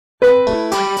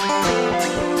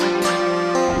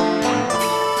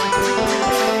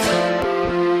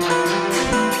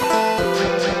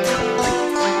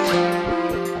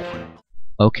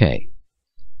Okay,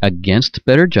 against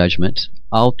better judgment,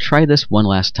 I'll try this one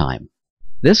last time.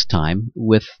 This time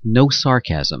with no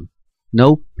sarcasm,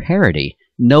 no parody,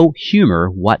 no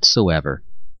humor whatsoever,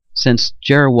 since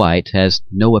Jarrah White has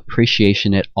no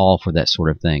appreciation at all for that sort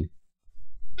of thing.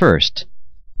 First,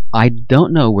 I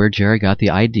don't know where Jarrah got the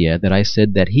idea that I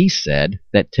said that he said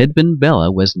that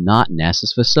Tidbinbilla was not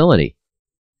NASA's facility.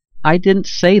 I didn't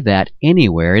say that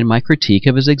anywhere in my critique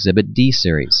of his Exhibit D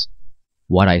series.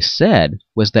 What I said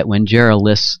was that when Jarrah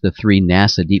lists the 3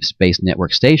 NASA Deep Space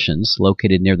Network stations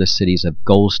located near the cities of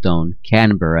Goldstone,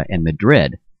 Canberra, and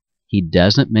Madrid, he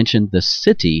doesn't mention the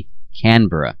city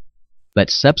Canberra, but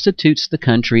substitutes the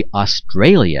country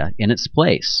Australia in its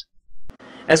place.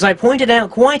 As I pointed out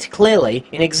quite clearly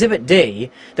in Exhibit D,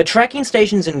 the tracking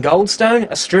stations in Goldstone,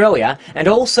 Australia, and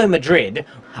also Madrid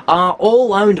are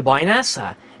all owned by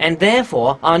NASA, and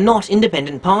therefore are not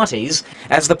independent parties,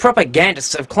 as the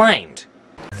propagandists have claimed.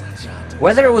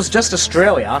 Whether it was just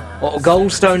Australia, or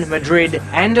Goldstone, Madrid,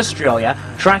 and Australia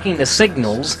tracking the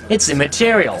signals, it's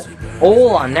immaterial.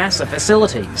 All are NASA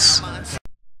facilities.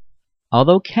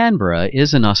 Although Canberra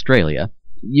is in Australia,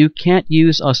 you can't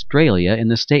use Australia in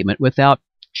the statement without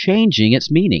changing its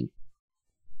meaning.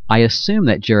 I assume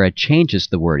that Jarrah changes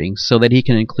the wording so that he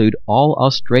can include all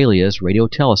Australia's radio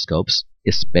telescopes,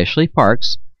 especially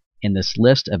Parkes, in this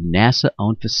list of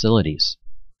NASA-owned facilities.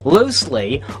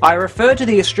 Loosely, I refer to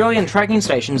the Australian tracking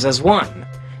stations as one,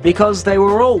 because they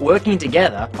were all working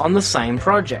together on the same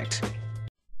project.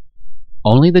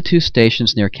 Only the 2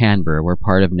 stations near Canberra were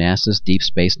part of NASA's Deep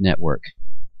Space Network.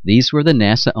 These were the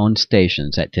NASA-owned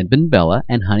stations at Tidbinbilla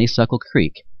and Honeysuckle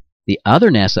Creek. The other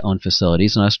NASA-owned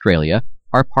facilities in Australia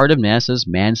are part of NASA's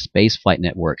Manned Spaceflight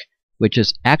Network, which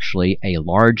is actually a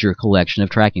larger collection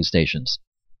of tracking stations.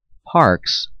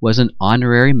 Parkes was an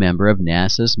honorary member of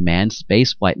NASA's Manned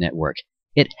Spaceflight Network.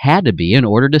 It had to be in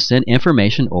order to send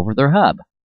information over their hub.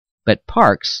 But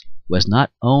Parkes was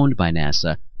not owned by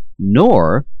NASA,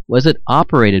 nor was it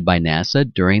operated by NASA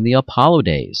during the Apollo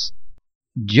days.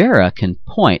 Jarrah can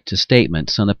point to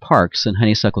statements on the Parkes and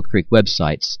Honeysuckle Creek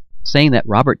websites saying that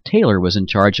Robert Taylor was in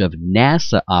charge of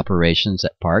NASA operations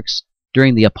at Parkes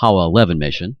during the Apollo 11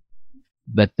 mission,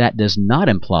 but that does not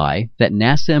imply that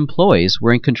NASA employees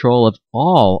were in control of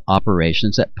all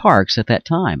operations at Parkes at that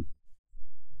time.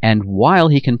 And while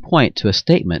he can point to a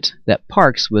statement that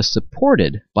Parkes was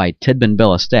supported by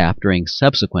Tidbinbilla staff during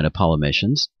subsequent Apollo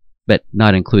missions, but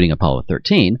not including Apollo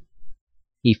 13,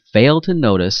 he failed to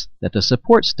notice that the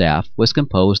support staff was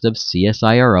composed of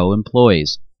CSIRO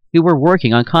employees who were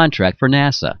working on contract for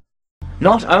NASA.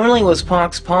 Not only was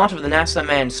Parkes part of the NASA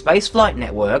Manned Spaceflight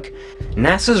Network,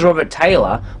 NASA's Robert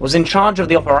Taylor was in charge of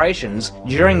the operations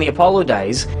during the Apollo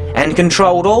days and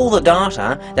controlled all the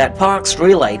data that Parkes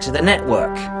relayed to the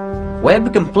network.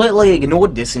 Webb completely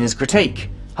ignored this in his critique.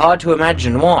 Hard to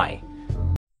imagine why.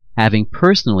 Having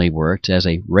personally worked as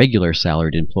a regular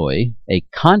salaried employee, a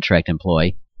contract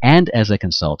employee, and as a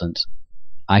consultant,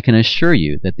 I can assure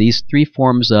you that these 3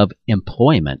 forms of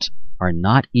employment are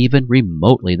not even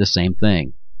remotely the same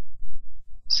thing.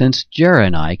 Since Jarrah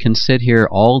and I can sit here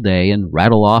all day and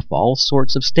rattle off all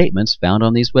sorts of statements found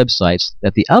on these websites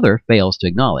that the other fails to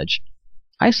acknowledge,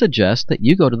 I suggest that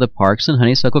you go to the Parkes and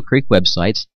Honeysuckle Creek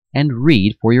websites and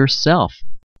read for yourself.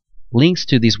 Links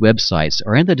to these websites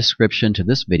are in the description to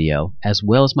this video as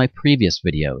well as my previous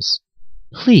videos.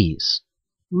 Please,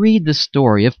 read the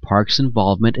story of Parkes'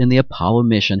 involvement in the Apollo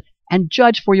mission and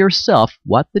judge for yourself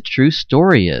what the true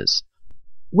story is.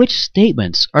 Which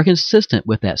statements are consistent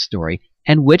with that story,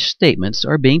 and which statements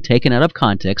are being taken out of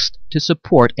context to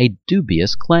support a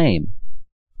dubious claim.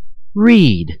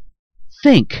 Read,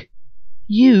 think,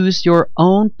 use your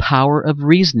own power of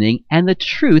reasoning, and the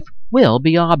truth will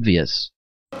be obvious.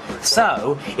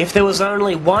 So, if there was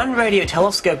only one radio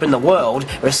telescope in the world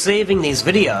receiving these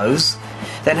videos,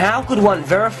 then how could one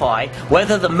verify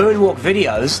whether the moonwalk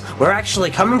videos were actually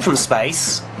coming from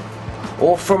space,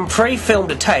 or from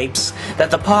pre-filmed tapes that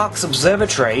the Parkes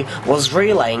Observatory was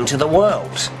relaying to the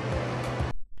world?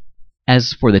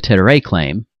 As for the TETR-A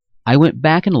claim, I went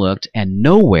back and looked, and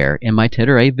nowhere in my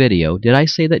TETR-A video did I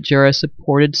say that Jarrah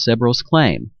supported Sibrel's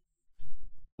claim.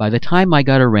 By the time I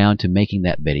got around to making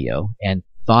that video, and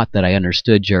thought that I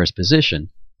understood Jarrah's position,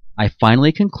 I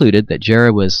finally concluded that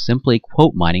Jarrah was simply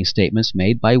quote-mining statements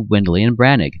made by Windley and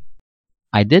Brannig.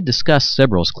 I did discuss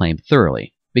Sibrel's claim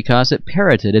thoroughly, because it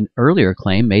parroted an earlier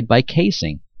claim made by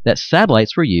Casing that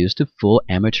satellites were used to fool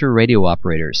amateur radio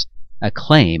operators, a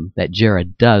claim that Jarrah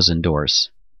does endorse.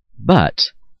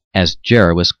 But, as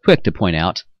Jarrah was quick to point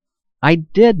out, I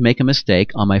did make a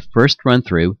mistake on my first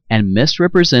run-through and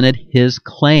misrepresented his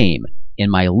claim in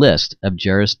my list of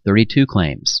Jarrah's 32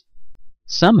 claims.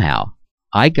 Somehow,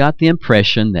 I got the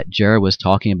impression that Jarrah was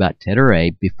talking about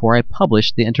TETR-A before I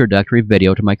published the introductory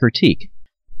video to my critique.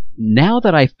 Now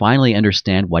that I finally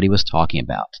understand what he was talking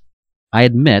about, I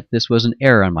admit this was an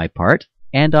error on my part,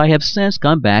 and I have since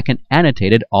gone back and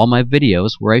annotated all my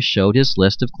videos where I showed his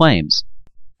list of claims,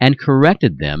 and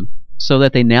corrected them so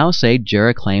that they now say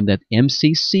Jarrah claimed that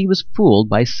MCC was fooled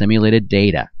by simulated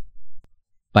data.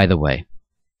 By the way,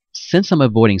 since I'm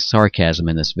avoiding sarcasm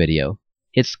in this video,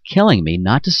 it's killing me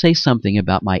not to say something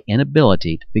about my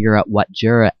inability to figure out what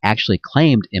Jarrah actually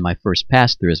claimed in my first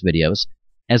pass through his videos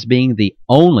as being the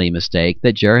only mistake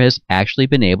that Jarrah has actually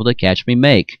been able to catch me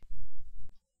make.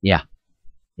 Yeah,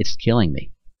 it's killing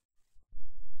me.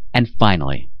 And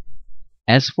finally,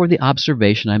 as for the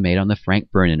observation I made on the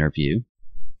Frank Byrne interview,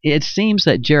 it seems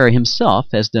that Jarrah himself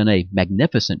has done a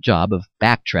magnificent job of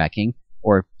backtracking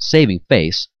or saving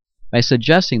face by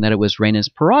suggesting that it was Rainan's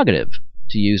prerogative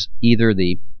to use either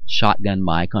the shotgun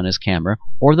mic on his camera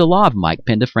or the lav mic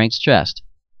pinned to Frank's chest.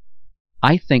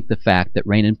 I think the fact that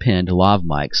Rainan pinned lav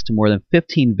mics to more than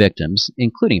 15 victims,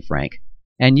 including Frank,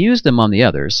 and used them on the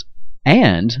others,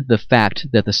 and the fact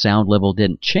that the sound level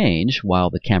didn't change while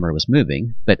the camera was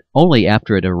moving, but only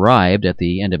after it arrived at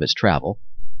the end of its travel,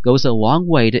 goes a long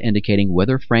way to indicating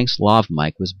whether Frank's lav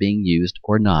mic was being used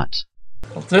or not.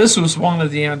 This was one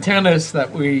of the antennas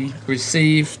that we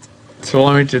received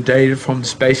telemetry data from the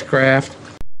spacecraft.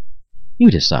 You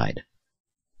decide.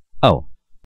 Oh,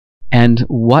 and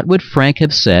what would Frank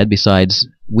have said besides,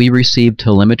 "We received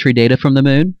telemetry data from the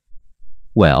moon"?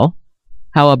 Well,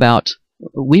 how about,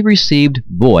 "We received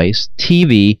voice,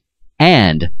 TV,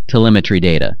 and telemetry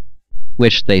data,"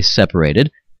 which they separated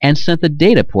and sent the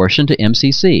data portion to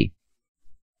MCC.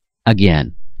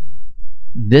 Again,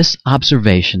 this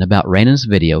observation about Rainan's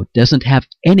video doesn't have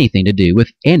anything to do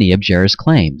with any of Jarrah's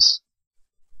claims.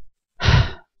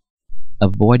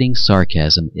 Avoiding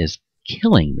sarcasm is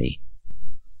killing me.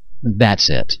 That's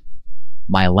it.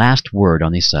 My last word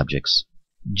on these subjects.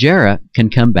 Jarrah can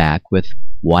come back with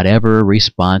whatever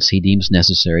response he deems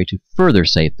necessary to further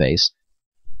save face.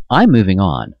 I'm moving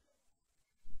on.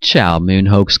 Ciao, moon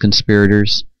hoax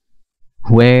conspirators.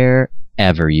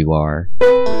 Wherever you are.